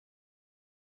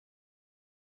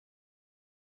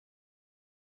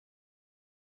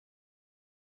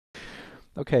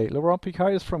Okay, Laurent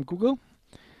PICARD is from Google,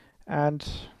 and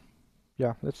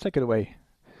yeah, let's take it away.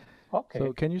 Okay.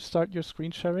 So can you start your screen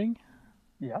sharing?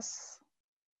 Yes.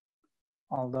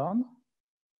 All done.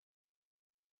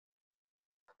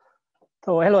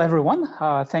 So hello, everyone.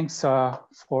 Thanks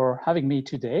for having me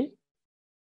today.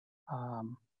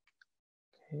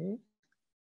 Okay.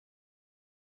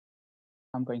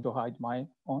 I'm going to hide my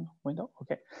own window.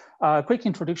 Okay. Quick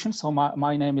introduction. So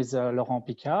my name is Laurent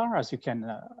PICARD. As you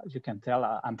can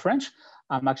tell, I'm French.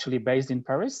 I'm actually based in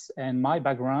Paris, and my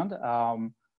background,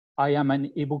 I am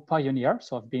an ebook pioneer.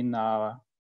 So I've been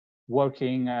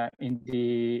working in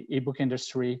the ebook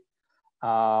industry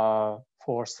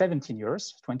for 17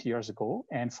 years, 20 years ago.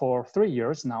 And for 3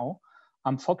 years now,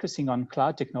 I'm focusing on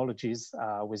cloud technologies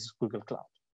with Google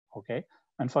Cloud, okay?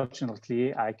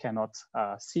 Unfortunately, I cannot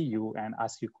see you and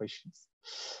ask you questions.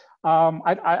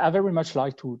 I very much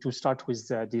like to start with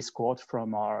this quote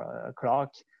from our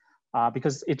Clark,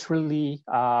 because it really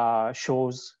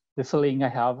shows the feeling I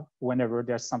have whenever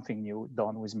there's something new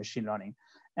done with machine learning.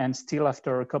 And still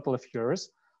after a couple of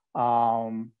years,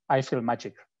 I feel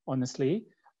magic, honestly.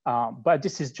 But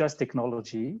this is just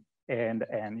technology, and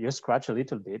you scratch a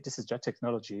little bit. This is just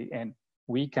technology, and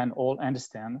we can all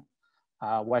understand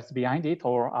what's behind it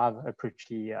or have a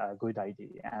pretty good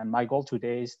idea. And my goal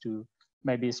today is to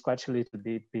maybe scratch a little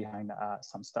bit behind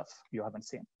some stuff you haven't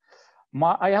seen.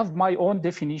 I have my own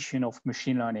definition of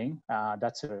machine learning.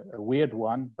 That's a weird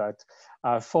one, but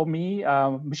for me,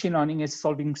 machine learning is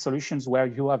solving solutions where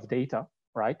you have data,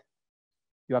 right?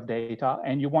 You have data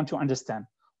and you want to understand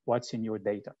what's in your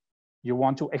data. You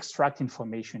want to extract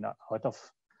information out of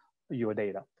your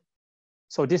data.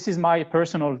 So this is my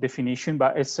personal definition,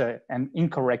 but it's an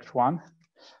incorrect one.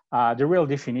 The real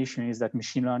definition is that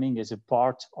machine learning is a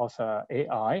part of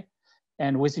AI,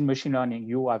 and within machine learning,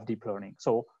 you have deep learning.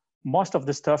 So most of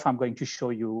the stuff I'm going to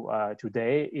show you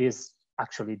today is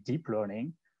actually deep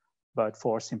learning, but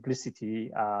for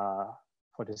simplicity,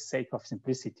 for the sake of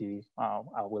simplicity,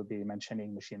 I will be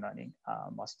mentioning machine learning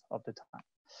most of the time.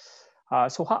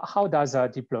 So how does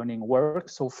deep learning work?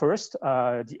 So first,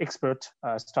 the expert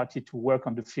started to work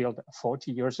on the field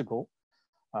 40 years ago.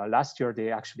 Last year, they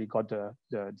actually got the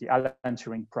Alan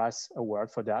Turing Prize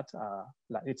Award for that.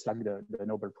 It's like the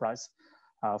Nobel Prize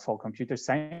for computer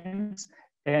science.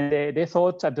 And they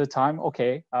thought at the time,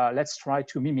 okay, let's try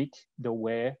to mimic the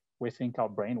way we think our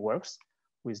brain works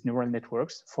with neural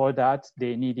networks. For that,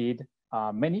 they needed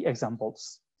many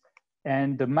examples.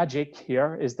 And the magic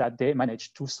here is that they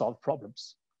managed to solve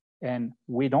problems. And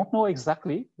we don't know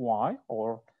exactly why,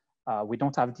 or we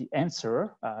don't have the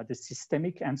answer, the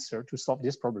systemic answer to solve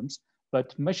these problems,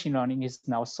 but machine learning is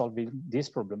now solving these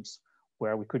problems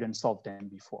where we couldn't solve them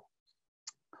before.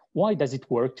 Why does it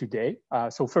work today?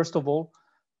 So first of all,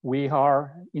 we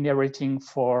are inheriting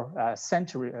from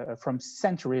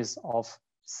centuries of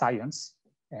science,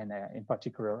 and in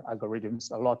particular algorithms,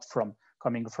 a lot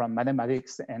coming from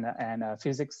mathematics and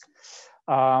physics.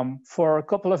 For a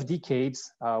couple of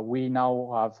decades, we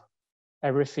now have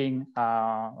everything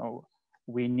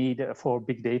we need for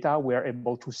big data. We're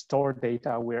able to store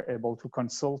data. We're able to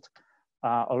consult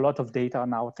a lot of data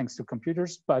now thanks to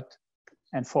computers.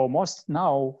 And for most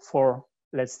now, for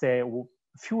let's say a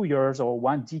few years or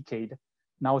 1 decade,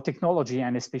 now technology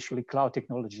and especially cloud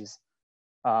technologies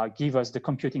give us the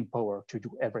computing power to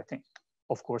do everything.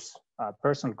 Of course,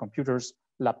 personal computers,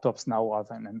 laptops now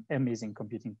have an amazing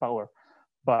computing power,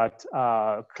 but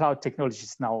cloud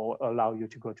technologies now allow you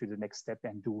to go to the next step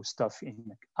and do stuff in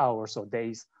hours or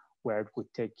days where it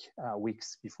would take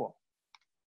weeks before.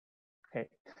 Okay,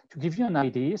 to give you an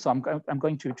idea, so I'm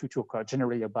going to talk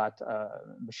generally about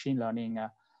machine learning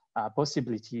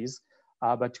possibilities,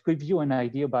 but to give you an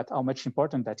idea about how much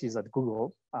important that is at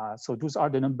Google. So those are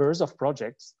the numbers of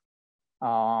projects.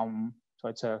 So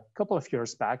it's a couple of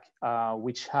years back,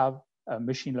 which have a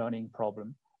machine learning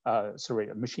a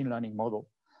machine learning model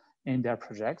in their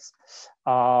projects.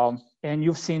 And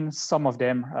you've seen some of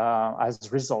them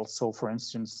as results. So for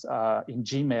instance, in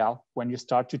Gmail, when you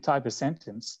start to type a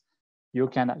sentence, you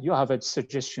have a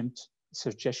suggestion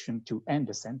to end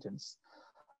the sentence.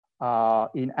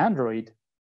 In Android,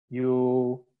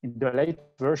 in the latest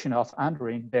version of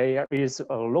Android, there is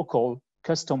a local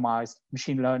customized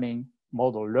machine learning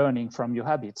model learning from your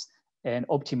habits and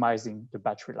optimizing the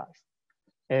battery life.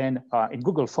 And in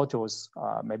Google Photos,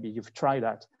 maybe you've tried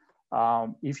that.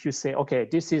 If you say, okay,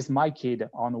 this is my kid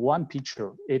on one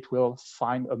picture, it will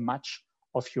find a match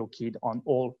of your kid on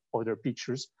all other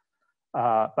pictures.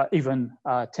 But even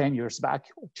 10 years back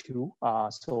too.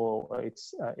 So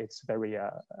it's very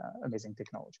amazing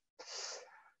technology.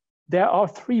 There are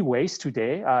three ways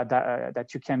today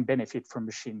that you can benefit from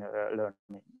machine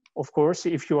learning. Of course,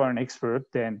 if you are an expert,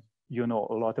 then you know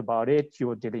a lot about it.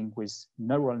 You're dealing with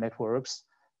neural networks,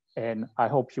 and I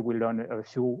hope you will learn a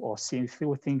few or see a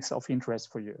few things of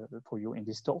interest for you in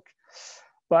this talk.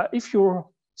 But if you're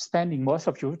spending most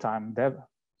of your time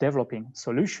developing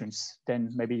solutions,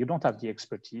 then maybe you don't have the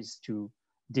expertise to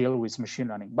deal with machine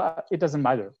learning, but it doesn't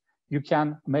matter. You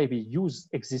can maybe use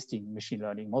existing machine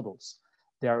learning models.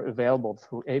 They are available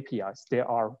through APIs. They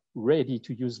are ready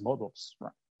to use models,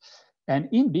 right? And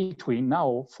in between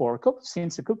now,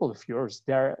 since a couple of years,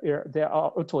 there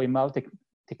are AutoML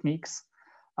techniques.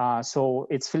 So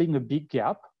it's filling a big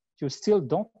gap. You still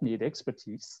don't need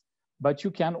expertise, but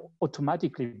you can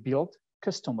automatically build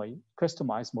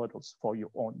customized models for your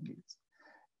own needs.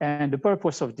 And the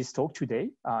purpose of this talk today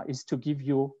is to give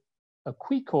you a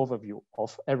quick overview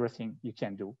of everything you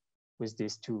can do with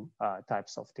these two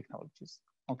types of technologies.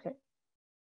 Okay.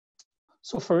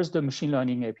 So first, the machine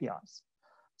learning APIs.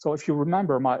 So if you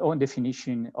remember my own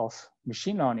definition of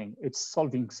machine learning, it's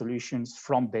solving solutions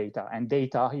from data. And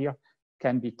data here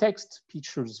can be text,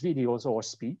 pictures, videos, or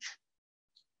speech.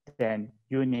 Then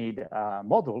you need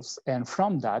models. And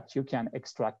from that, you can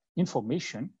extract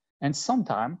information. And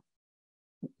sometimes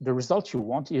the result you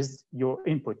want is your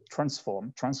input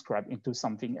transcribed into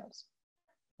something else,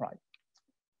 right?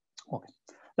 Okay.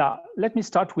 Now, let me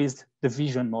start with the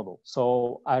vision model.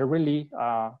 So I really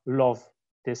love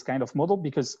this kind of model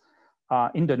because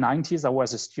in the 90s, I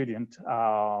was a student.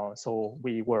 So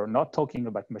we were not talking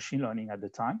about machine learning at the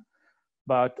time,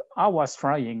 but I was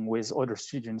trying with other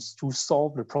students to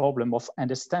solve the problem of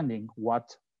understanding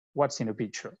what's in a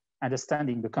picture,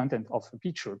 understanding the content of a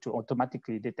picture to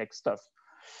automatically detect stuff.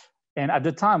 And at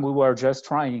the time, we were just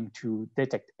trying to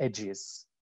detect edges,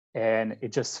 and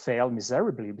it just failed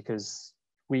miserably because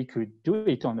we could do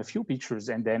it on a few pictures,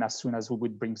 and then as soon as we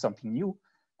would bring something new,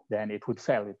 then it would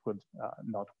fail. It would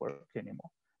not work anymore.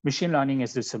 Machine learning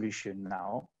is the solution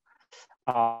now.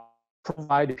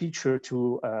 Provide a picture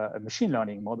to a machine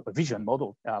learning model, a vision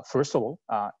model. First of all,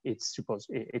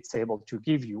 it's able to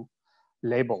give you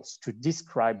labels to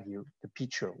describe you the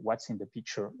picture, what's in the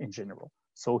picture in general.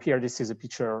 So here, this is a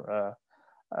picture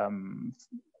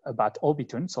about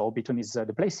Hobbiton. So Hobbiton is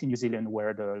the place in New Zealand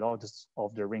where the Lord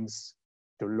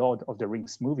of the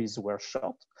Rings movies were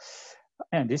shot.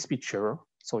 And this picture,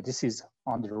 so this is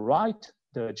on the right,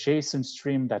 the JSON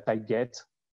stream that I get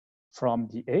from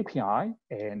the API,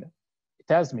 and it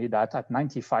tells me that at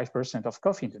 95% of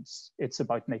confidence, it's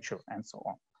about nature and so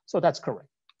on. So that's correct.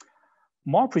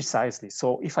 More precisely,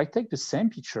 so if I take the same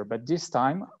picture, but this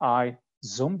time I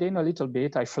zoomed in a little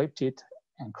bit, I flipped it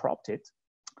and cropped it,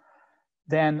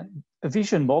 then a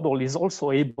vision model is also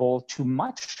able to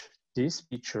match this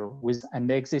picture with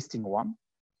an existing one,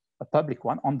 a public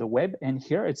one on the web. And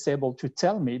here it's able to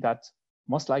tell me that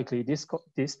most likely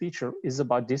this picture is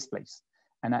about this place.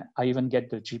 And I even get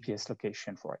the GPS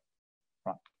location for it.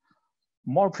 Right.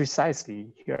 More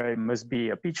precisely, here it must be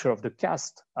a picture of the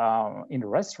cast in a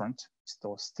restaurant,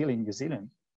 so still in New Zealand.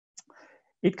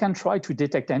 It can try to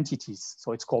detect entities.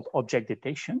 So it's called object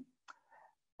detection.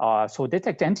 So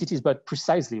detect entities, but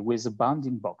precisely with a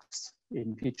bounding box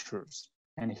in pictures.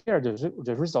 And here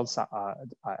the results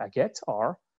I get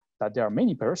are that there are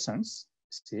many persons,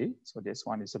 see, so this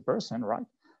one is a person, right?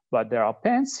 But there are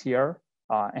pens here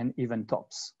and even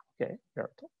tops, okay?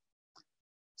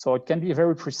 So it can be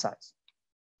very precise.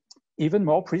 Even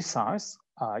more precise,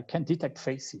 it can detect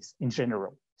faces in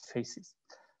general, faces.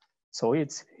 So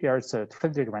here's a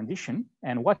 3D rendition,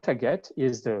 and what I get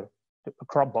is the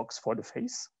crop box for the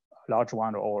face, a large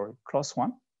one or close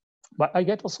one. But I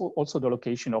get also the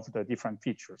location of the different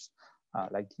features,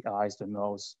 like the eyes, the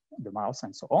nose, the mouth,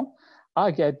 and so on.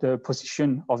 I get the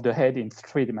position of the head in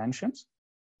 3 dimensions.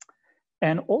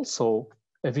 And also,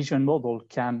 a vision model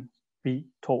can be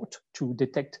taught to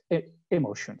detect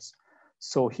emotions.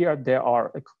 So here there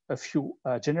are a few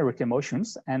generic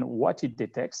emotions, and what it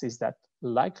detects is that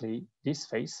likely this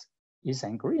face is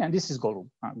angry, and this is Gollum.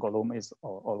 Gollum is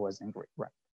always angry,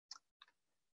 right?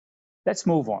 Let's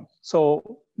move on.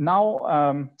 So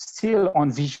now, still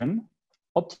on vision,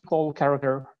 optical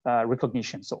character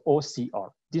recognition, so OCR.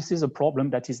 This is a problem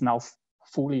that is now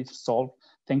fully solved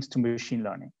thanks to machine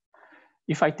learning.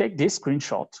 If I take this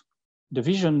screenshot, the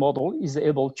vision model is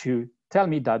able to tell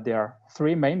me that there are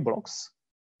 3 main blocks,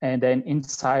 and then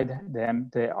inside them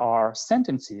there are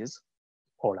sentences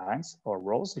or lines or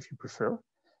rows if you prefer,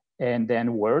 and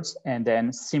then words and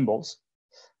then symbols.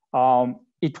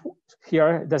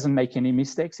 Here doesn't make any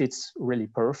mistakes. It's really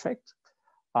perfect.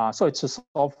 So it's a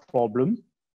solved problem.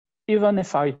 Even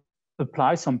if I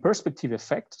apply some perspective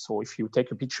effect. So if you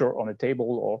take a picture on a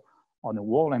table or on a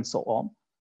wall and so on,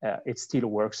 it still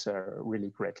works really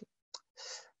greatly.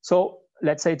 So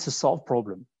let's say it's a solved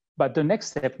problem. But the next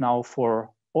step now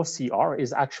for OCR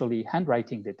is actually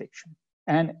handwriting detection.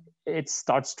 And it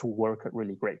starts to work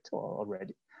really great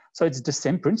already. So it's the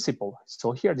same principle.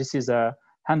 So here, this is a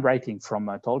handwriting from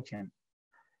Tolkien.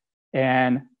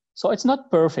 And so it's not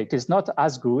perfect. It's not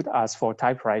as good as for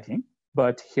typewriting,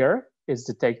 but here it's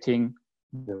detecting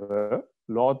the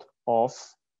Lord of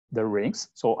the Rings.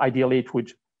 So ideally it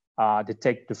would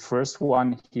detect the first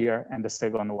one here and the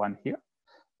second one here.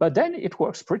 But then it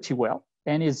works pretty well.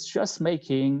 And it's just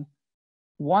making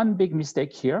one big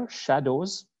mistake here,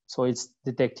 shadows. So it's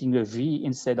detecting a V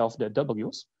instead of the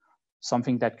Ws,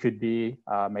 something that could be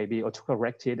maybe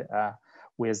autocorrected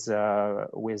with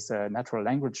natural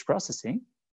language processing.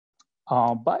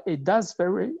 But it does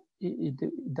very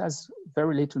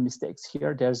little mistakes.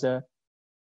 Here, there's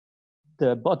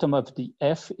the bottom of the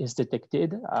F is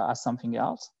detected as something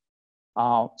else.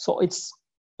 So it's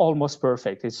almost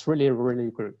perfect. It's really,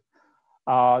 really good.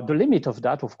 The limit of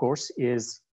that, of course,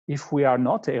 is if we are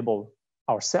not able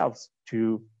ourselves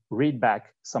to read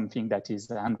back something that is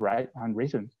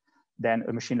handwritten, then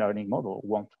a machine learning model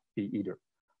won't be either.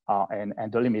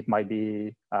 And the limit might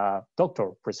be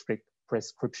doctor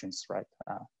prescriptions, right?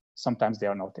 Sometimes they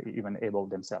are not even able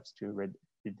themselves to read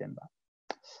them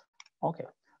back. Okay,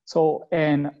 so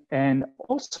and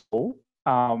also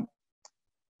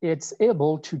it's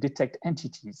able to detect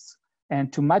entities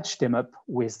and to match them up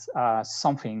with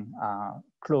something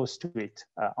close to it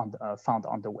found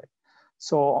on the web.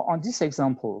 So on this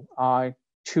example, I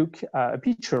took a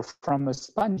picture from a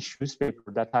Spanish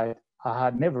newspaper that I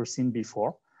had never seen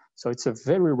before. So it's a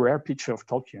very rare picture of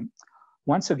Tolkien.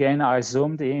 Once again, I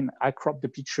zoomed in, I cropped the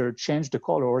picture, changed the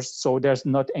colors, so there's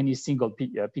not any single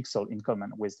pixel in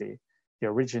common with the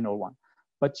original one.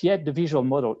 But yet the visual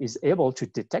model is able to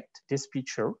detect this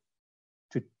picture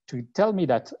to tell me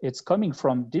that it's coming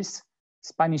from this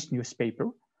Spanish newspaper.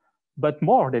 But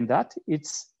more than that,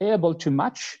 it's able to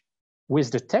match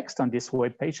with the text on this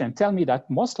web page and tell me that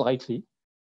most likely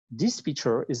this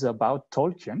picture is about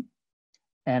Tolkien.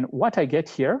 And what I get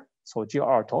here, so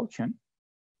GR Tolkien,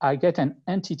 I get an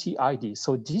entity ID.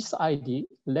 So this ID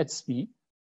lets me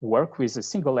work with a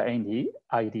single ID,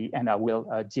 and I will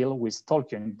deal with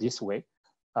Tolkien this way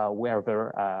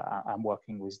wherever I'm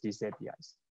working with these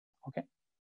APIs. Okay.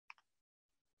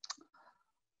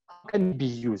 How can it be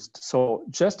used? So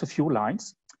just a few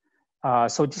lines.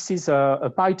 So this is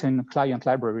a Python client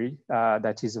library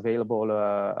that is available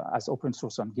as open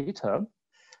source on GitHub.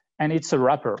 And it's a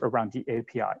wrapper around the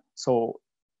API. So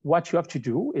what you have to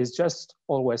do is just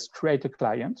always create a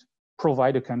client,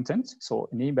 provide a content, so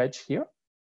an image here.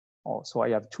 So I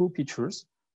have two pictures,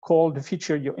 call the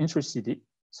feature you're interested in,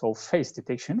 so face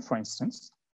detection, for instance,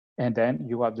 and then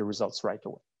you have the results right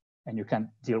away, and you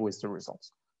can deal with the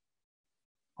results.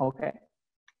 Okay.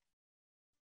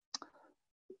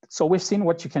 So we've seen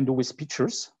what you can do with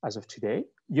pictures as of today.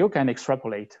 You can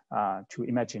extrapolate to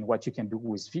imagine what you can do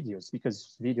with videos,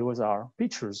 because videos are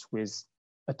pictures with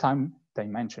a time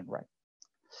dimension, right?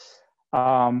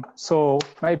 So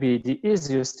maybe the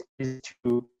easiest is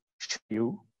to show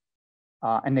you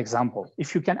an example.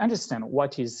 If you can understand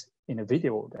what is in a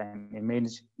video, then it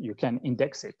means you can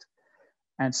index it.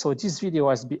 And so this video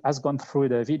has gone through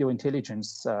the video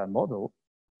intelligence model,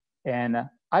 and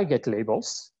I get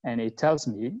labels, and it tells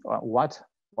me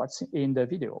what's in the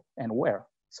video and where.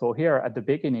 So here at the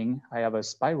beginning, I have a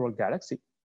spiral galaxy.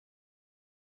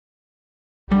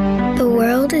 The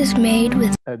world is made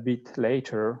with... A bit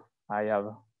later, I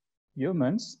have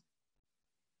humans.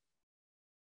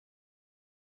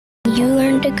 You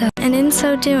learn to go, and in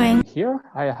so doing... Here,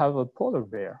 I have a polar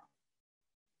bear.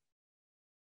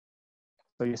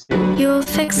 So you see, you'll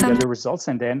fix you get the results,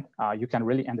 and then you can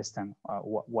really understand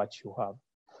what you have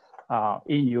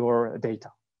in your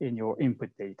data, in your input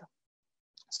data.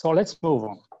 So let's move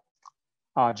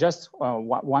on. Just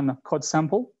one code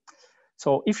sample.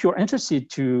 So if you're interested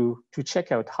to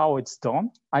check out how it's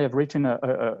done, I have written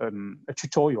a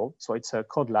tutorial. So it's a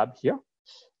code lab here.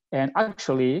 And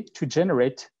actually, to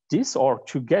generate this or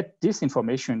to get this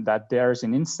information that there's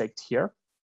an insect here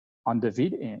on the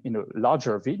video, in a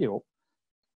larger video,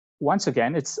 once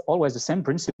again, it's always the same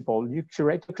principle. You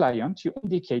create a client, you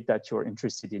indicate that you're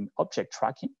interested in object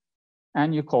tracking,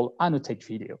 and you call annotate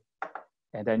video,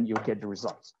 and then you get the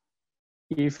results.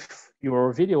 If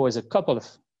your video is a couple of,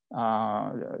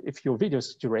 if your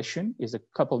video's duration is a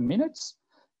couple minutes,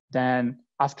 then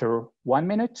after 1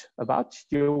 minute about,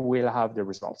 you will have the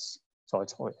results. So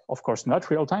it's of course not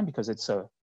real time because it's a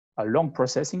a long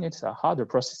processing, it's a harder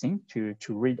processing to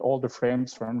read all the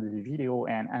frames from the video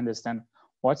and understand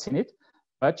what's in it.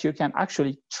 But you can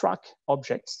actually track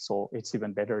objects. So it's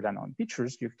even better than on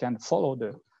pictures. You can follow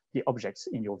the objects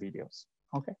in your videos.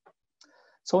 Okay.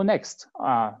 So next,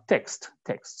 text.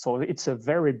 So it's a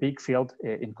very big field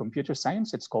in computer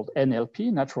science. It's called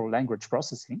NLP, natural language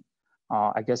processing.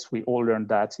 I guess we all learned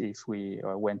that if we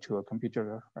went to a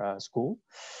computer school.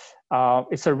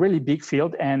 It's a really big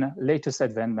field, and latest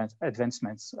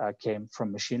advancements came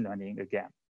from machine learning again.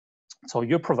 So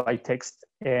you provide text,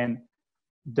 and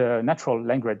the natural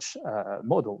language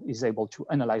model is able to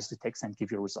analyze the text and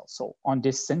give you results. So on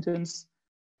this sentence,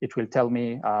 it will tell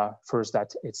me first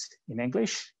that it's in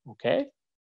English, okay.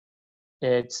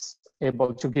 It's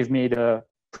able to give me the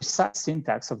precise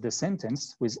syntax of the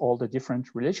sentence with all the different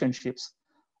relationships.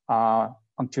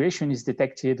 Punctuation is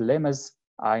detected, lemmas,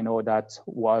 I know that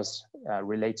was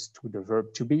relates to the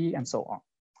verb to be, and so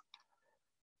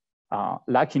on.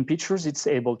 Like in pictures, it's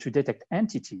able to detect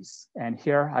entities. And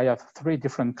here I have 3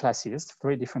 different classes,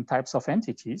 3 different types of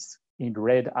entities. In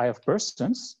red, I have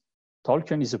persons.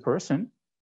 Tolkien is a person.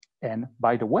 And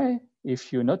by the way,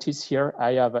 if you notice here,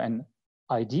 I have an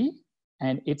ID,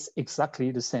 and it's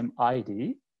exactly the same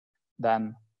ID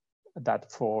than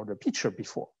that for the picture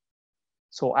before.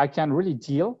 So I can really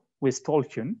deal with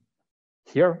Tolkien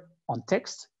here on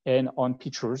text and on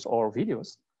pictures or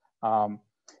videos.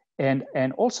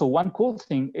 And also one cool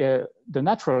thing, the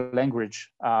natural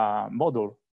language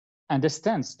model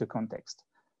understands the context.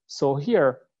 So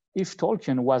here, if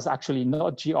Tolkien was actually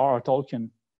not J.R.R. Tolkien,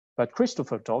 but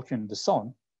Christopher Tolkien, the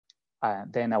son,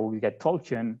 then I will get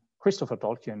Tolkien, Christopher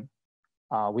Tolkien,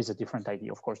 with a different ID,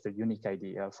 of course, the unique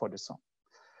ID for the son.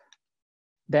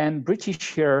 Then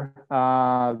British here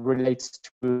relates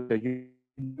to the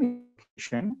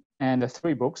unification, and the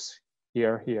 3 books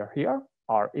here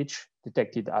are each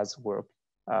detected as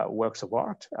works of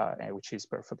art, which is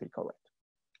perfectly correct.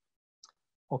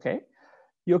 Okay,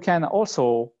 you can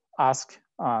also ask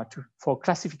for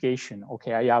classification.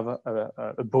 Okay, I have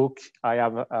a book, I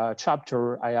have a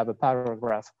chapter, I have a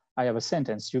paragraph, I have a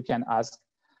sentence. You can ask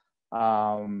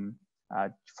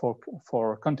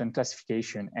for content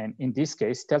classification. And in this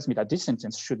case, tells me that this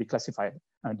sentence should be classified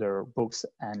under books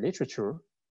and literature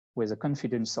with a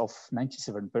confidence of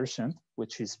 97%,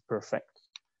 which is perfect.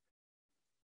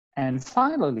 And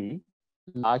finally,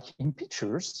 like in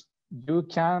pictures, you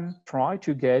can try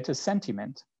to get a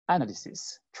sentiment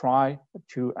analysis, try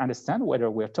to understand whether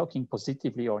we're talking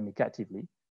positively or negatively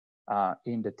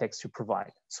in the text you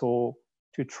provide. So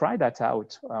to try that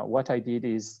out, what I did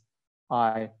is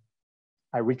I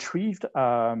retrieved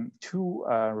two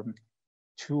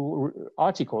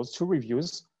articles, 2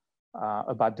 reviews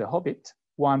about The Hobbit,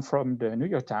 one from the New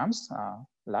York Times, the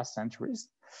last century,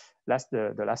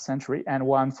 and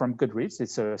one from Goodreads.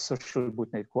 It's a social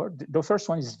book network. The first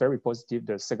one is very positive.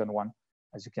 The second one,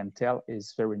 as you can tell,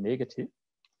 is very negative.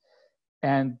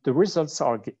 And the results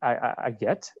I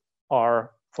get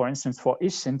are, for instance, for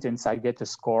each sentence, I get a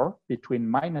score between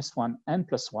 -1 and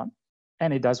 +1,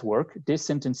 and it does work. These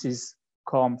sentences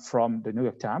come from the New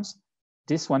York Times.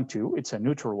 This one too, it's a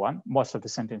neutral one. Most of the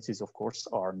sentences, of course,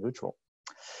 are neutral.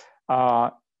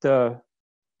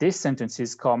 These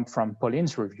sentences come from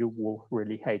Pauline's review, who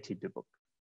really hated the book.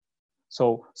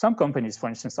 So some companies, for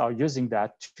instance, are using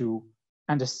that to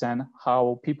understand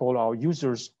how people, our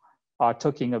users, are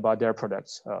talking about their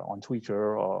products on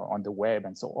Twitter or on the web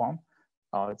and so on.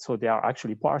 So they are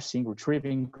actually parsing,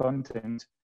 retrieving content,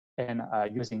 and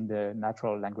using the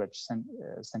natural language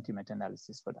sentiment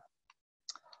analysis for that.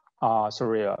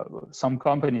 Some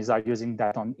companies are using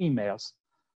that on emails,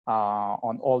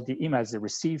 on all the emails they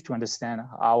receive to understand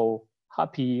how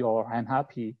happy or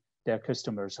unhappy their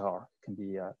customers are. It can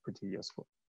be pretty useful.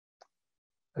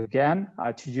 Again,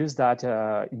 to use that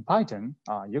in Python,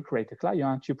 you create a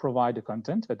client, you provide the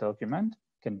content, a document,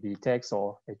 can be text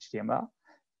or HTML,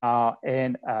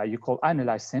 and you call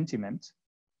analyze sentiment,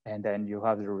 and then you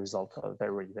have the result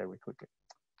very, very quickly.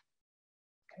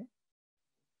 Okay.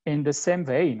 In the same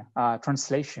vein,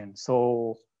 translation.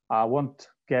 So I won't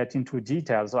get into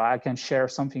details. I can share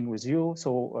something with you.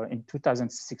 So in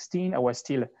 2016, I was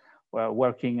still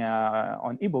working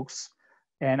on ebooks,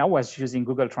 and I was using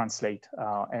Google Translate.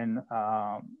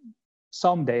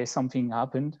 Someday something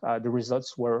happened. The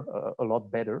results were a lot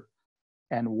better.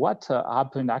 And what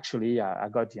happened, actually, I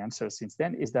got the answer since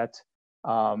then, is that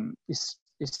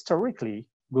historically,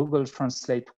 Google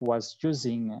Translate was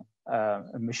using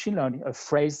a machine learning, a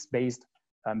phrase-based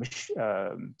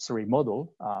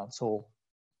model. So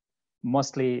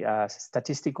mostly a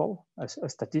statistical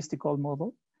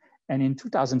model. And in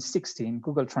 2016,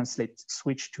 Google Translate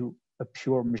switched to a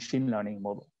pure machine learning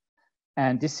model.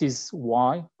 And this is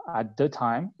why at the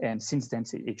time, and since then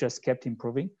it just kept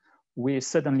improving, we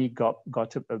suddenly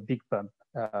got a big bump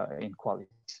in quality.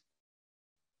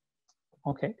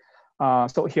 Okay,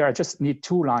 so here I just need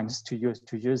 2 lines to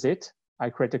use it. I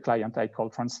create a client, I call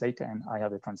translate, and I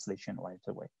have a translation right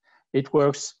away. It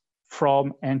works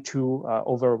from and to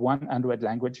over 100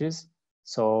 languages.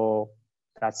 So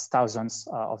that's thousands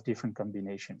of different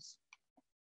combinations.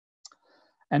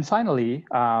 And finally,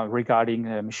 regarding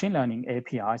machine learning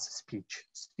APIs,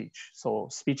 speech. So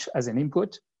speech as an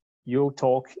input, you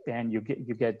talk and you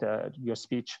get your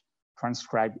speech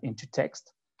transcribed into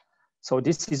text. So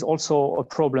this is also a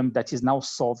problem that is now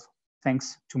solved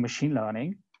thanks to machine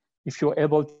learning. If you're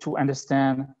able to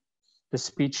understand the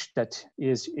speech that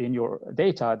is in your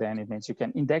data, then it means you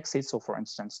can index it. So for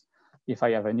instance, if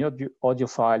I have an audio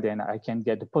file, then I can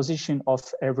get the position of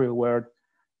every word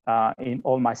in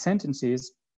all my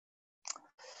sentences.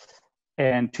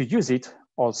 And to use it,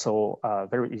 also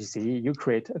very easy, you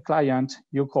create a client,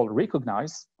 you call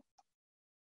recognize.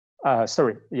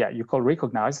 You call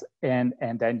recognize, and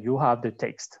then you have the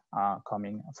text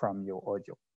coming from your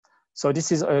audio. So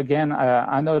this is again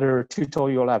another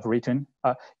tutorial I've written.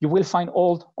 You will find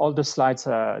all the slides.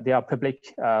 They are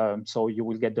public, so you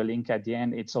will get the link at the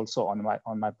end. It's also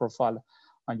on my profile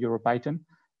on EuroPython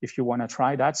if you want to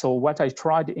try that. So what I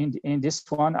tried in this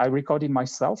one, I recorded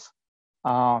myself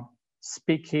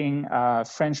speaking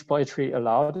French poetry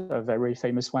aloud, a very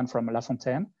famous one from La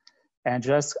Fontaine, and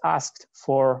just asked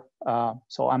for.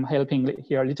 So I'm helping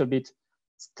here a little bit,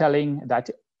 telling that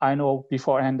I know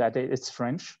beforehand that it's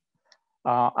French.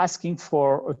 Asking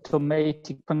for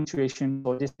automatic punctuation.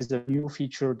 So this is a new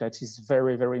feature that is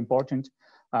very, very important.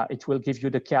 It will give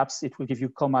you the caps, it will give you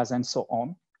commas and so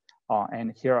on.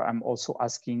 And here I'm also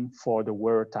asking for the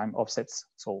word time offsets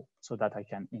so that I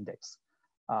can index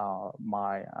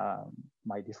my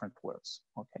different words,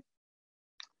 okay?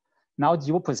 Now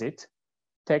the opposite,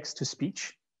 text to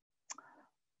speech.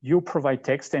 You provide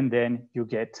text and then you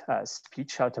get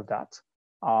speech out of that.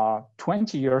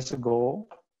 20 years ago,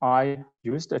 I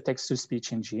used a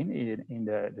text-to-speech engine in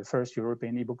the first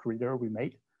European ebook reader we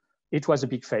made. It was a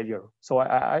big failure. So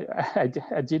I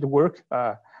did work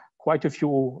quite a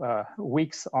few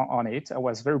weeks on it. I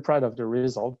was very proud of the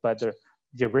result, but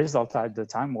the result at the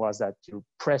time was that you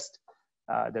pressed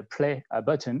the play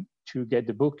button to get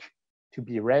the book to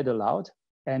be read aloud.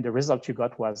 And the result you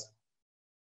got was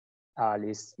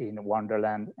Alice in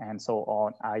Wonderland and so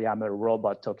on. I am a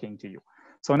robot talking to you.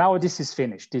 So now this is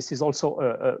finished. This is also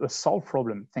a solved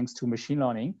problem thanks to machine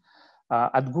learning.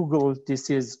 At Google,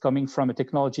 this is coming from a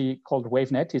technology called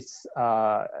WaveNet.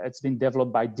 It's been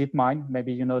developed by DeepMind.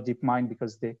 Maybe you know DeepMind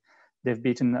because they've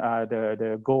beaten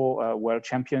the Go world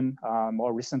champion.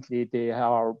 More recently, they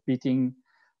are beating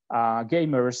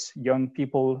gamers, young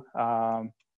people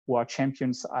who are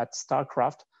champions at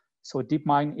StarCraft. So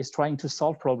DeepMind is trying to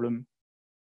solve problem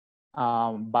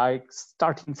by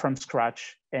starting from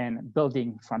scratch and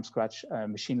building from scratch a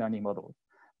machine learning model.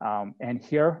 And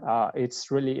here it's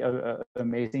really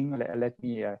amazing. Let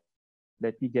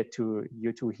me get to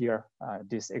you to hear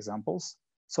these examples.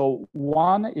 So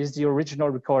one is the original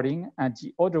recording, and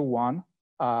the other one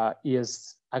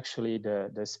is actually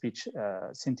the speech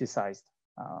synthesized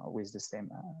with the same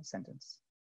sentence.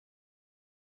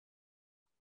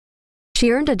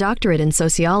 She earned a doctorate in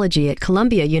sociology at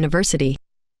Columbia University.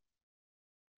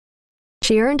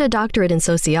 She earned a doctorate in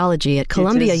sociology at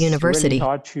Columbia University. It's really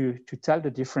hard to tell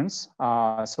the difference.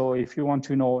 So if you want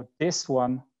to know this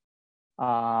one,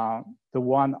 the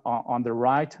one on the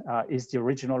right is the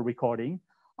original recording.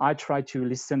 I try to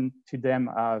listen to them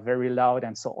very loud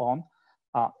and so on.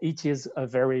 It is a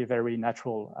very, very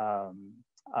natural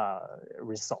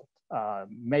result.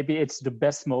 Maybe it's the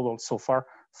best model so far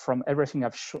from everything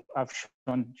I've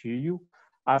shown to you.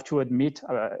 I have to admit,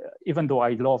 even though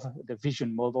I love the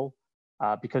vision model,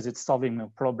 because it's solving a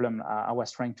problem I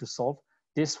was trying to solve.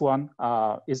 This one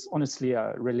is honestly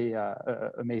really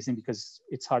amazing because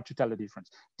it's hard to tell the difference.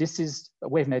 This is,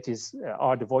 WaveNet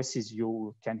are the voices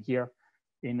you can hear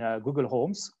in Google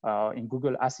Homes, in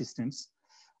Google Assistants.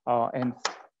 And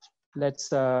let's,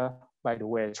 by the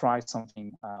way, try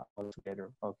something all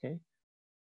together, okay?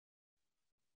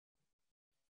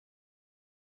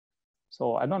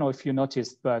 So I don't know if you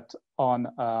noticed, but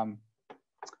on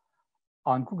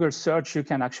Google search, you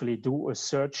can actually do a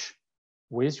search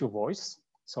with your voice.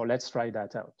 So let's try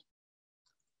that out.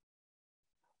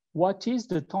 What is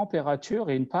the temperature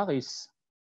in Paris?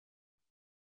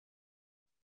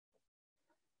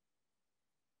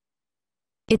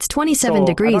 It's 27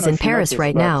 degrees in Paris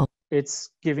right now. It's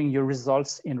giving you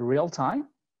results in real time.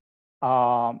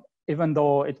 even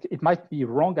though it might be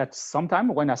wrong at some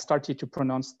time when I started to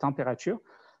pronounce temperature,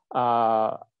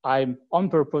 I'm on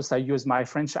purpose, I use my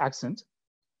French accent,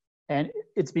 and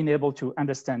it's been able to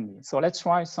understand me. So let's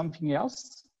try something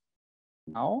else.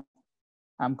 Now,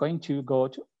 I'm going to go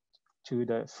to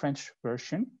the French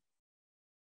version.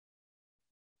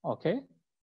 Okay.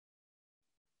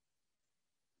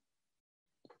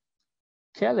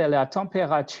 Quelle est la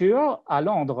température à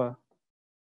Londres?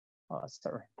 Oh,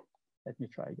 sorry. Let me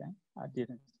try again. I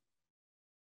didn't.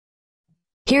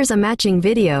 Here's a matching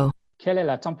video. Quelle est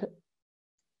la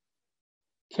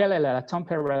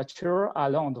température à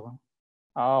Londres?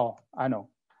 Oh, I know.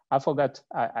 I forgot.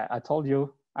 I told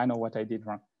you. I know what I did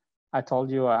wrong. I told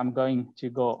you I'm going to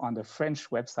go on the French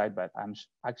website, but I'm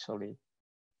actually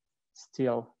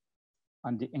still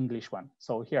on the English one.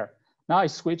 So here, now I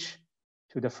switch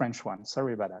to the French one.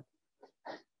 Sorry about that.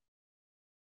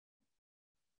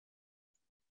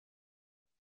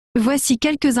 Voici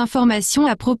quelques informations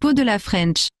à propos de la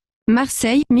French.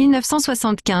 Marseille,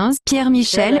 1975, Pierre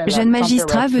Michel, jeune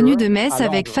magistrat venu de Metz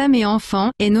avec femme et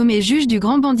enfants, est nommé juge du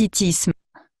grand banditisme.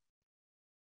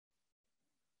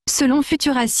 Selon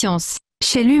Futura Science,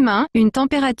 chez l'humain, une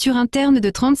température interne de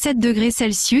 37 degrés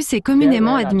Celsius est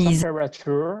communément admise.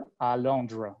 Température à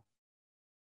Londres.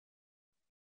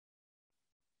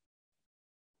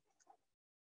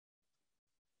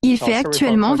 Il fait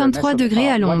actuellement 23 degrés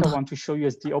à Londres. What I want to show you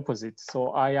is the opposite.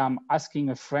 So I am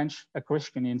asking a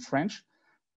question in French,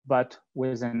 but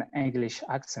with an English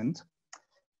accent.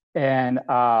 And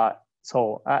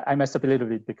so I messed up a little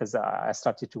bit because I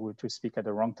started to speak at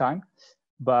the wrong time.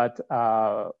 But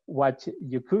what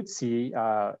you could see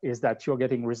is that you're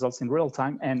getting results in real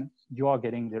time and you are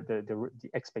getting the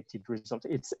expected result.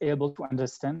 It's able to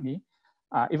understand me.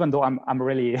 Even though I'm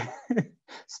really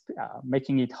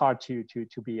making it hard to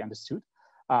be understood.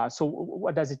 So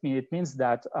what does it mean? It means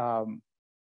that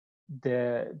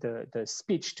the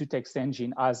speech-to-text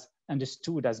engine has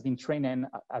been trained and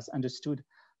has understood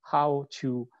how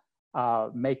to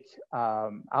has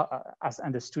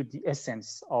understood the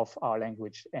essence of our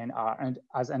language and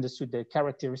has understood the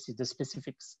characteristics, the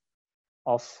specifics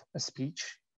of a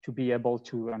speech to be able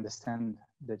to understand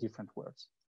the different words.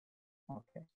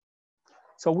 Okay.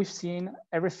 So we've seen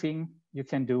everything you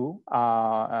can do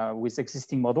with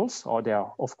existing models, or there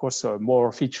are, of course,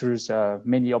 more features,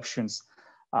 many options.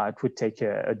 It would take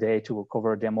a day to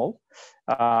cover them all.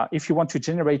 If you want to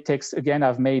generate text, again,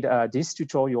 I've made this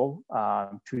tutorial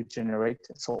to generate.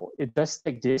 So it does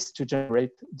take this to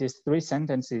generate these 3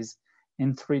 sentences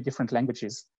in 3 different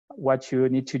languages. What you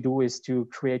need to do is to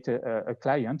create a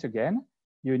client again.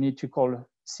 You need to call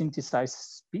synthesize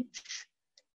speech.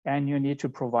 And you need to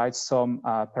provide some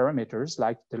parameters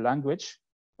like the language.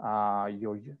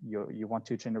 You want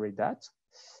to generate that.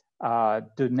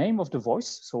 The name of the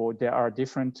voice. So there are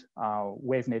different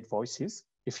WaveNet voices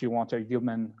if you want a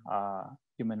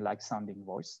human-like sounding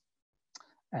voice.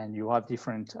 And you have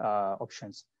different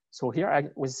options. So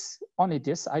here, with only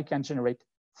this, I can generate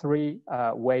 3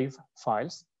 wave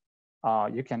files.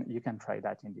 You can try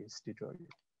that in this tutorial.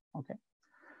 Okay.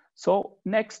 So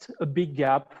next, a big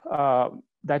gap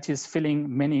that is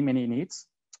filling many needs,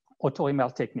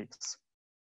 AutoML techniques.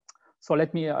 So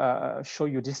let me show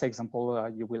you this example,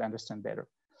 you will understand better.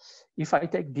 If I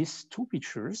take these 2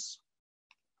 pictures,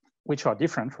 which are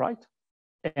different, right?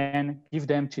 And give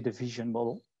them to the vision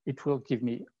model, it will give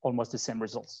me almost the same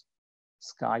results.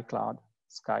 Sky, cloud,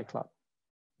 sky, cloud.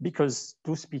 Because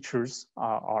those pictures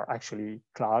are actually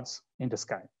clouds in the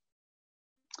sky.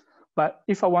 But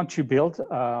if I want to build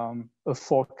a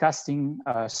forecasting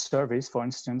service, for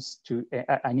instance,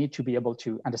 I need to be able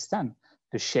to understand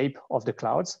the shape of the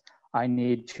clouds. I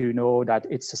need to know that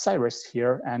it's a cirrus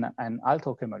here and an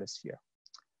altocumulus here.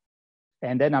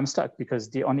 And then I'm stuck because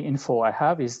the only info I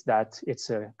have is that it's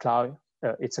a cloud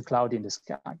in the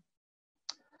sky.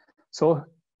 So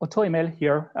AutoML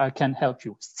here can help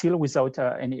you, still without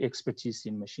any expertise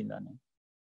in machine learning.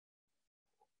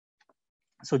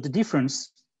 So the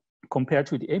difference compared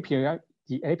to the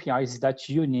API is that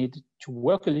you need to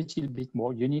work a little bit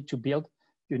more. You need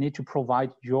to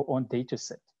provide your own data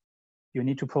set. You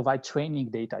need to provide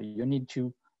training data. You need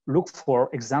to look for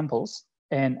examples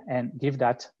and give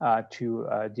that to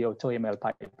the AutoML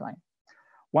pipeline.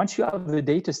 Once you have the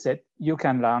data set, you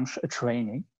can launch a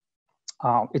training.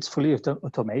 It's fully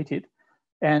automated.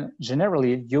 And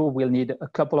generally, you will need a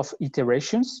couple of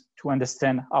iterations to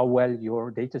understand how well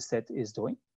your data set is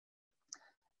doing.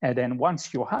 And then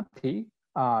once you're happy,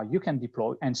 you can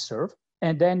deploy and serve.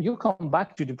 And then you come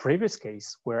back to the previous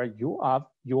case where you have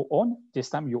your own, this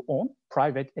time your own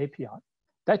private API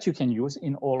that you can use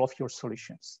in all of your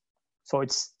solutions. So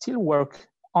it's still work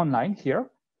online here.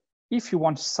 If you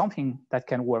want something that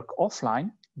can work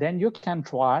offline, then you can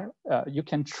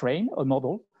train a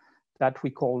model that we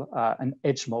call an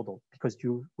edge model, because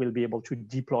you will be able to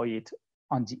deploy it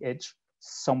on the edge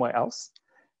somewhere else.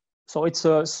 So it's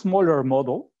a smaller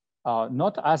model,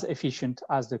 not as efficient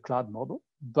as the cloud model,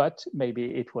 but maybe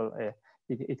it will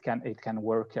it can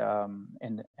work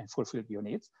and fulfill your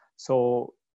needs.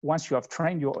 So once you have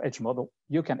trained your edge model,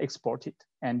 you can export it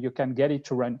and you can get it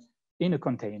to run in a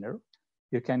container.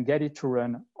 You can get it to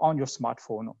run on your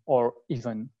smartphone or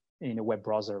even in a web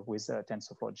browser with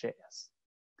TensorFlow.js.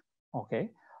 Okay,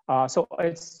 so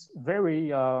it's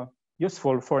very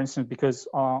useful, for instance, because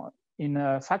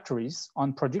in factories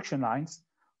on production lines,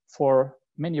 for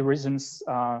many reasons,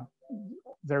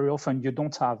 very often you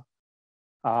don't have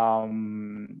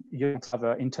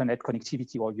internet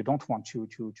connectivity, or you don't want to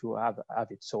have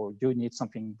it. So you need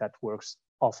something that works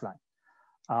offline.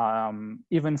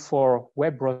 Even for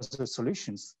web browser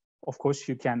solutions, of course,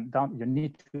 you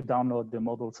need to download the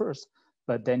model first,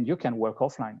 but then you can work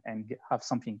offline and have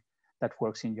something that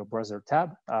works in your browser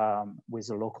tab with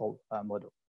a local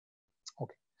model.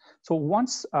 Okay, so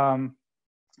once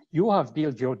you have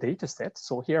built your data set,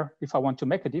 so here, if I want to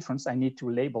make a difference, I need to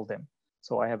label them.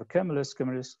 So I have a cumulus,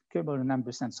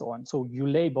 numbers, and so on. So you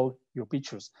label your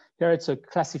pictures. Here it's a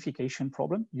classification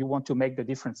problem. You want to make the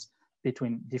difference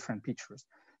between different pictures.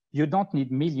 You don't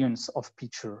need millions of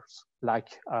pictures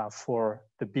like for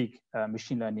the big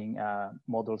machine learning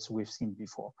models we've seen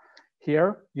before.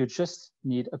 Here, you just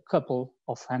need a couple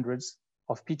of hundreds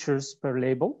of pictures per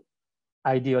label,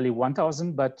 ideally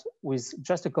 1,000, but with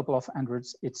just a couple of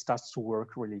hundreds, it starts to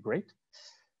work really great.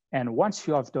 And once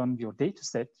you have done your data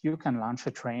set, you can launch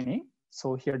a training.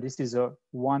 So here, this is a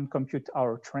 1 compute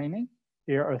hour training.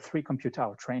 Here are 3 compute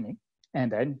hour training.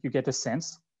 And then you get a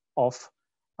sense of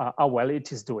how well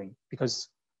it is doing, because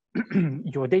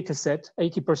your data set,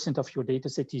 80% of your data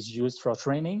set is used for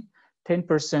training,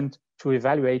 10% to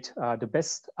evaluate the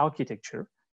best architecture,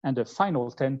 and the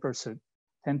final 10%,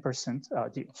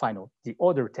 the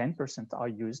other 10% are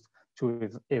used to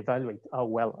evaluate how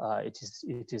well it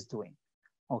is doing.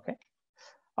 Okay.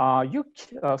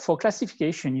 For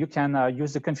classification, you can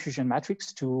use the confusion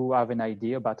matrix to have an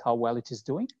idea about how well it is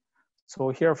doing. So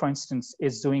here, for instance,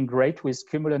 it's doing great with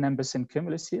cumulonimbus and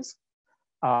cumuluses,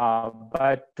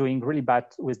 but doing really bad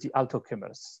with the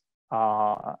altocumulus.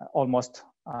 Almost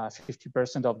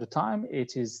 50% of the time,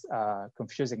 it is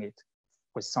confusing it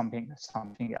with something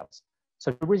else.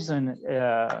 So the reason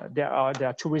there are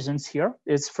 2 reasons here.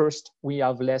 Is first, we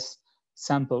have less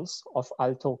samples of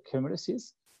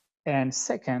altocumuluses, and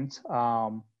second,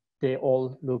 they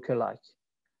all look alike.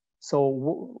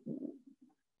 So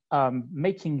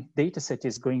making dataset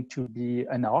is going to be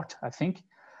an art, I think.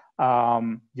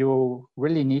 You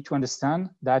really need to understand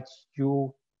that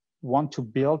you want to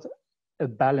build a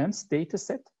balanced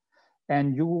dataset,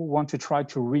 and you want to try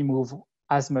to remove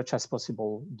as much as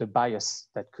possible the bias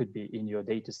that could be in your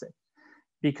dataset,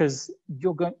 because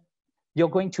you're going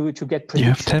to get predictions. You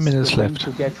have 10 minutes you're left.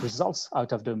 Going to get results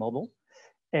out of the model,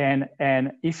 and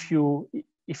if you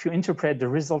interpret the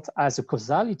result as a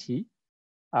causality,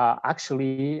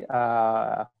 actually,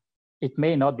 it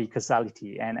may not be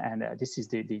causality, and this is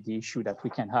the issue that we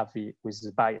can have with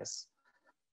the bias.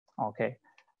 Okay,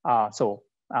 so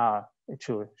it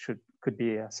could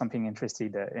be something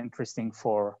interesting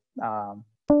for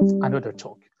another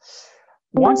talk.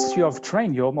 Once you have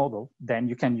trained your model, then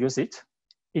you can use it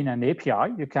in an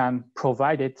API. You can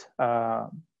provide it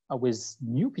with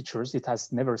new pictures it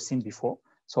has never seen before.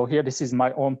 So here, this is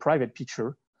my own private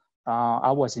picture.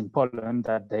 I was in Poland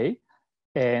that day,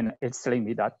 and it's telling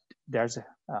me that there's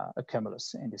a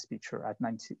cumulus in this picture at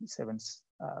 97%.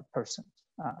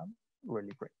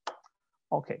 Really great.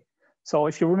 Okay, so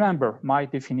if you remember my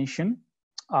definition,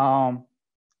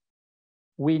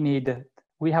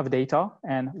 we have data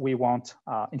and we want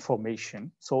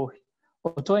information. So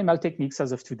AutoML techniques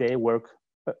as of today work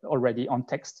already on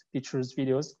text, pictures,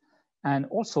 videos, and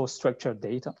also structured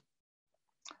data.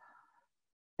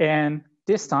 And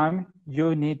this time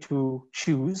you need to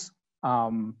choose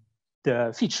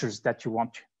the features that you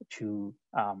want to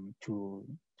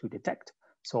detect.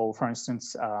 So for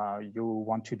instance, you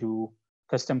want to do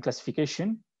custom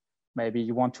classification. Maybe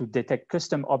you want to detect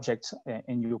custom objects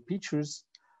in your pictures.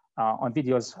 On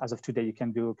videos, as of today, you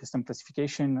can do custom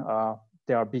classification.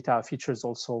 There are beta features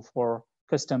also for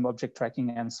custom object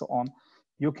tracking and so on.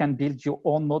 You can build your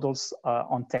own models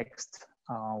on text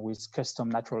with custom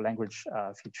natural language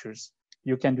features.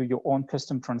 You can do your own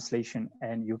custom translation,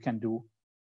 and you can do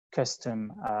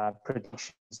custom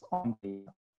predictions on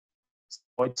data.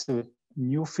 So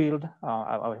new field.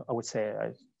 I would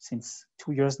say since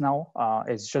 2 years now.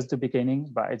 It's just the beginning,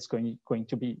 but it's going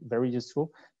to be very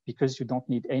useful because you don't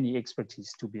need any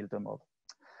expertise to build a model.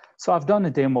 So I've done a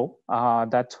demo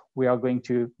that we are going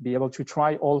to be able to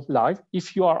try all live.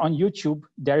 If you are on YouTube,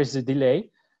 there is a delay.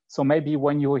 So maybe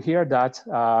when you hear that,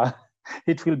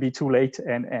 it will be too late.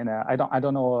 And I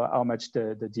don't know how much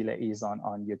the delay is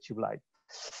on YouTube Live.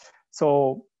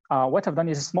 So what I've done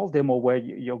is a small demo where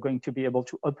you're going to be able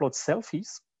to upload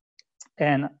selfies.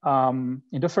 And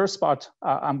in the first part,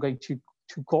 I'm going to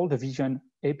call the Vision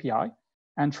API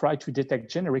and try to detect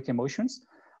generic emotions.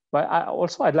 But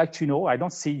I'd like to know, I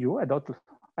don't see you, I'd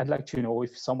like to know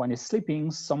if someone is sleeping,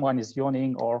 someone is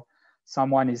yawning, or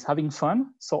someone is having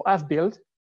fun. So I've built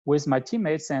with my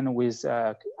teammates and with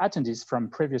attendees from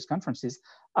previous conferences,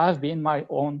 I've been my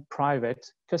own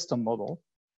private custom model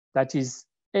that is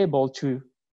able to,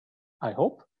 I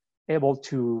hope, able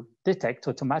to detect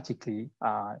automatically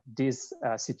these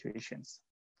situations.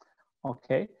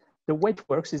 Okay, the way it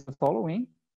works is the following.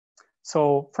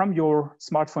 So from your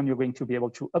smartphone, you're going to be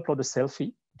able to upload a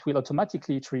selfie. It will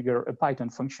automatically trigger a Python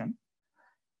function,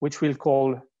 which will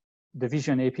call the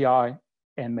Vision API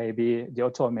and maybe the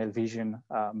AutoML Vision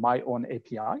my own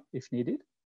API if needed.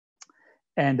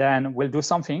 And then we'll do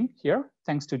something here.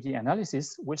 Thanks to the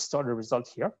analysis, we'll store the result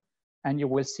here, and you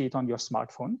will see it on your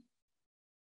smartphone.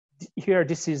 Here,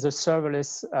 this is a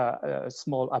serverless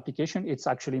small application. It's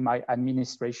actually my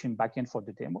administration backend for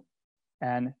the demo.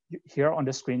 And here on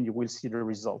the screen, you will see the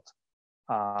result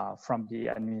from the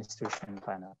administration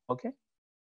panel, okay?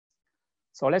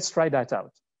 So let's try that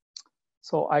out.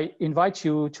 So I invite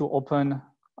you to open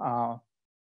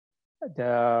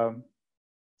the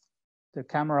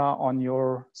camera on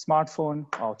your smartphone.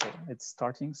 Okay, it's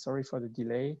starting, sorry for the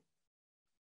delay.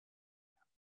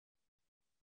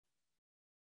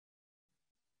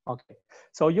 Okay,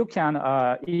 so you can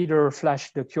either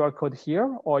flash the QR code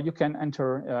here, or you can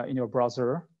enter in your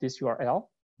browser this URL,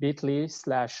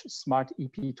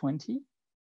 bit.ly/smartep20,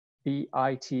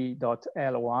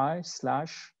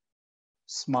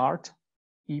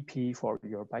 bit.ly/smartep for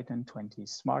your Python 20,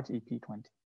 smartep20.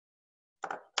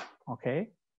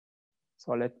 Okay,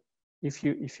 so if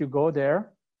you go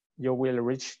there, you will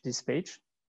reach this page,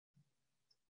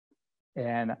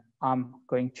 and I'm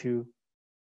going to.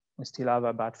 We still have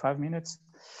about 5 minutes.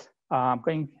 I'm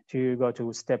going to go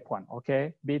to step 1,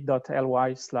 okay?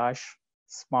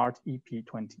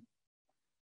 bit.ly/smartep20.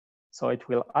 So it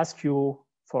will ask you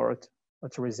for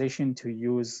authorization to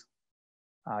use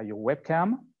your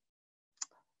webcam.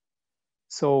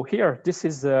 So here, this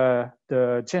is the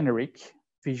generic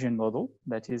vision model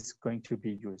that is going to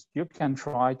be used. You can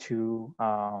try to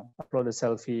upload a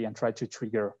selfie and try to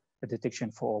trigger a detection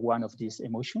for one of these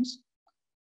emotions.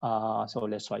 So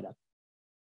let's try that.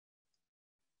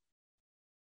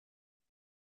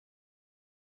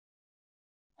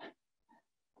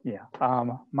 Yeah,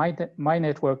 my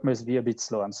network must be a bit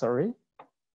slow, I'm sorry.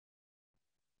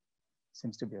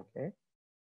 Seems to be okay.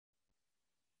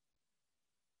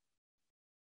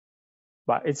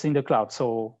 But it's in the cloud,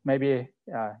 so maybe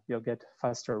you'll get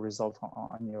faster result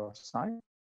on your side.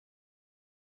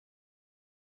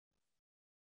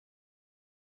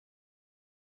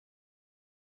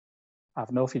 I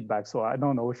have no feedback, so I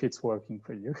don't know if it's working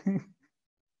for you.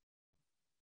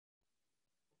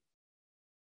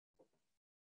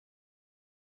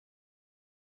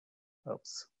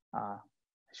 Oops, I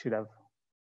should have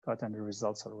gotten the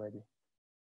results already.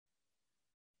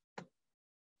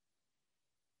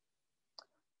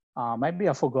 Maybe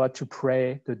I forgot to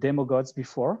pray the demo gods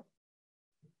before.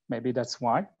 Maybe that's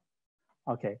why.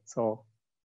 Okay, so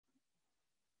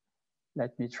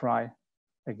let me try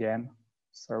again.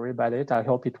 Sorry about it. I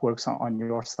hope it works on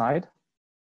your side.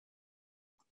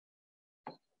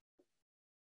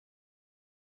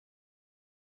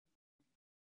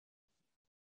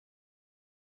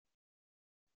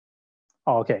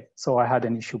 Oh, okay, so I had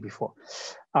an issue before.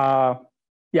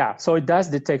 Yeah, so it does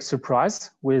detect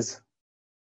surprise with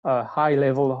a high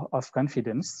level of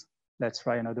confidence. Let's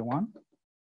try another one.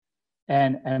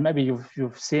 And maybe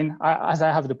you've seen, as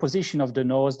I have the position of the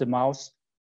nose, the mouth,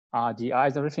 the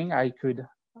eyes, everything, I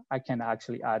can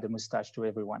actually add a mustache to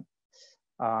everyone.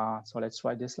 So let's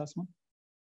try this last one.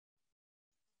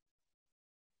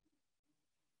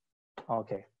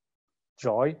 Okay,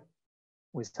 joy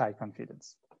with high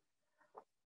confidence.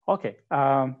 Okay,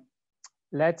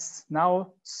 let's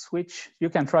now switch. You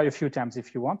can try a few times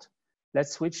if you want.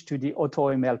 Let's switch to the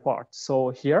AutoML part. So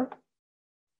here,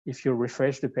 if you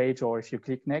refresh the page or if you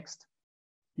click next,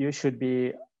 you should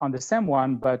be on the same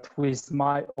one, but with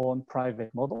my own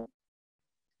private model.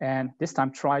 And this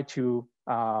time try to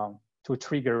to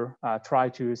trigger, try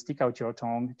to stick out your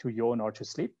tongue, to yawn or to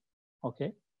sleep.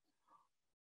 Okay.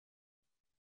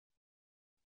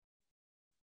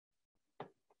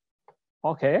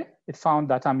 Okay, it found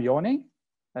that I'm yawning.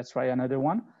 Let's try another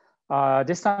one.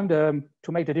 This time,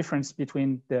 to make the difference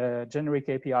between the generic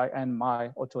API and my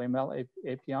AutoML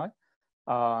API,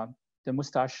 the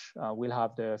mustache will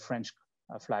have the French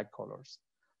flag colors.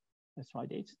 Let's try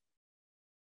it.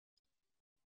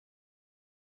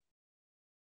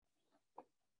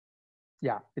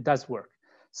 Yeah, it does work.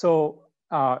 So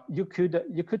you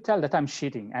could tell that I'm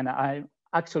cheating, and I'm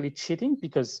actually cheating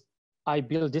because I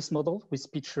built this model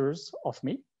with pictures of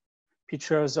me,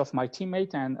 pictures of my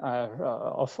teammate, and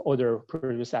of other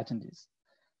previous attendees.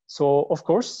 So of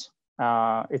course,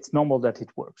 it's normal that it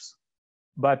works.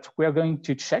 But we're going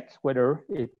to check whether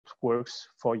it works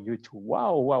for you too.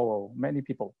 Wow, wow, wow, many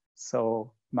people.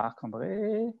 So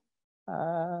Marc-André,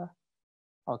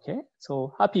 okay,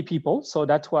 so happy people. So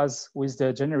that was with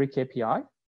the generic API.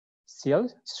 Still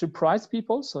surprised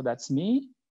people, so that's me.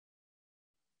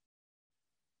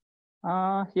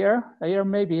 Here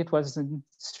maybe it wasn't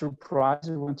surprise.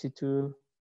 We wanted to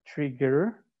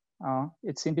trigger.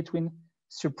 It's in between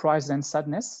surprise and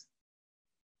sadness.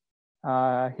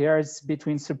 Here it's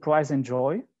between surprise and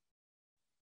joy.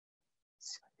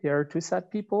 Here are two sad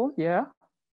people. Yeah.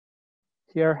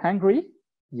 Here hungry.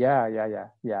 Yeah.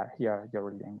 Here you're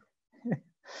really angry.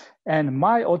 And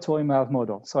my AutoML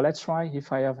model. So let's try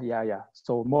if I have. Yeah.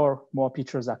 So more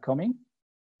pictures are coming.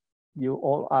 You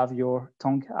all have your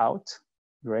tongue out.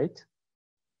 Great.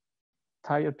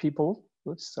 Tired people.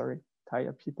 Oops, sorry.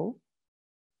 Tired people.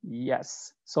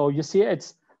 Yes. So you see,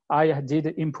 I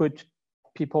did input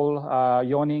people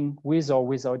yawning with or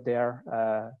without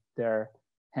their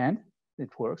hand. It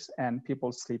works. And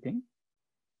people sleeping.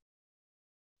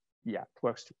 Yeah, it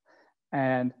works too.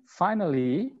 And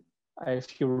finally,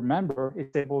 if you remember,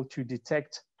 it's able to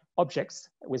detect objects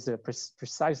with a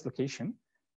precise location.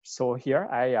 So here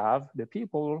I have the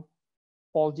people,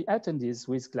 all the attendees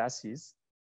with glasses,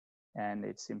 and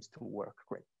it seems to work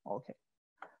great. Okay,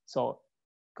 so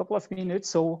a couple of minutes.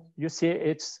 So you see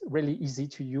it's really easy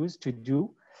to use, to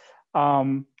do.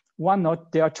 One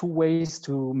note, there are two ways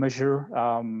to measure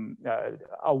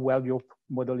how well your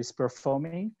model is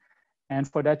performing. And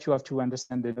for that, you have to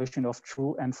understand the notion of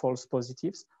true and false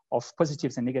positives, of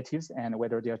positives and negatives, and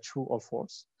whether they are true or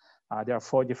false. There are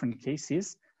 4 different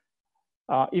cases.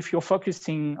 If you're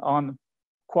focusing on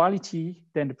quality,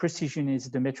 then the precision is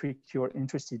the metric you're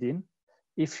interested in.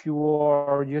 If you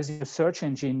are using a search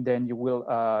engine, then you will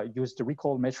use the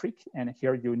recall metric. And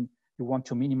here you want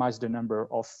to minimize the number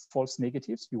of false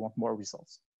negatives. You want more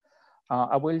results.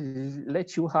 I will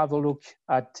let you have a look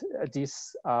at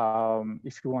this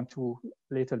if you want to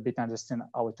a little bit understand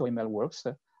how AutoML works.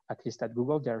 At least at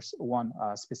Google, there's one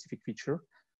specific feature.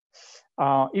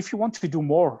 If you want to do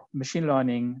more machine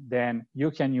learning, then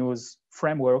you can use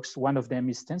frameworks. One of them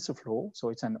is TensorFlow. So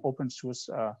it's an open source,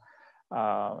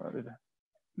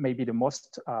 maybe the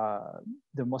most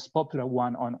popular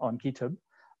one on GitHub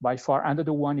by far.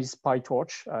 Another one is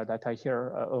PyTorch that I hear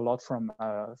a lot from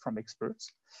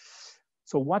experts.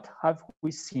 So what have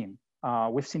we seen?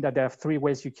 We've seen that there are 3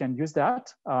 ways you can use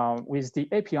that. With the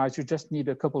APIs, you just need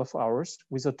a couple of hours.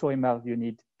 With AutoML, you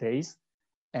need days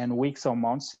and weeks or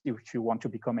months if you want to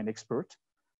become an expert.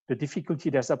 The difficulty,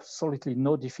 there's absolutely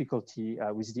no difficulty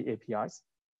with the APIs.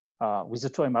 With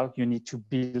AutoML, you need to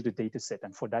build a data set,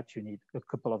 and for that, you need a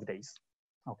couple of days.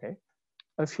 Okay.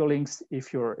 A few links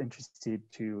if you're interested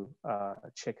to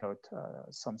check out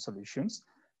some solutions.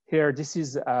 Here, this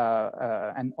is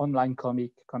an online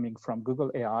comic coming from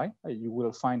Google AI. You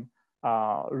will find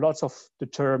lots of the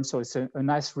terms, so it's a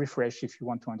nice refresh if you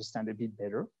want to understand a bit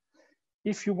better.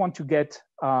 If you want to get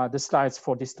the slides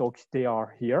for this talk, they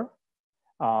are here.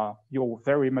 You're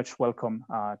very much welcome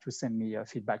to send me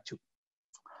feedback too.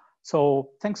 So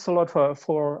thanks a lot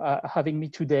for having me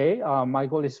today. My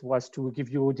goal was to give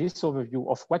you this overview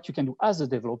of what you can do as a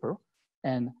developer,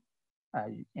 and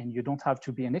you don't have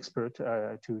to be an expert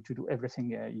to do everything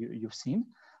you've seen.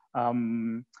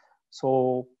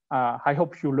 So I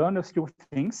hope you learn a few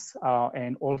things,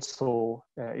 and also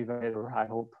even better, I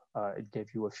hope it gave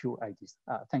you a few ideas.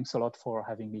 Thanks a lot for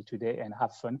having me today, and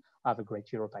have fun. Have a great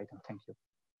EuroPython. Thank you.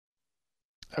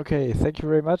 Okay, thank you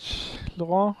very much,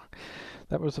 Laurent.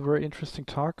 That was a very interesting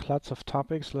talk. Lots of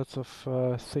topics, lots of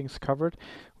things covered.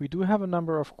 We do have a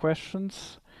number of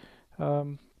questions,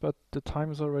 but the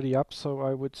time is already up, so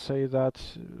I would say that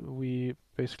we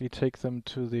basically take them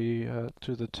to the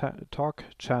talk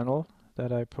channel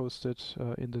that I posted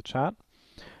in the chat.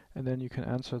 and then you can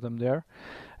answer them there.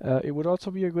 It would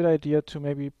also be a good idea to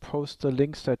maybe post the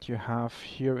links that you have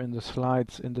here in the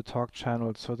slides in the talk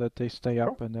channel so that they stay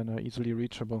up and then are easily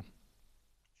reachable.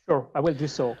 Sure, I will do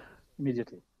so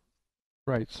immediately.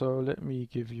 Right, so let me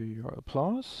give you your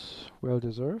applause. Well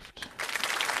deserved.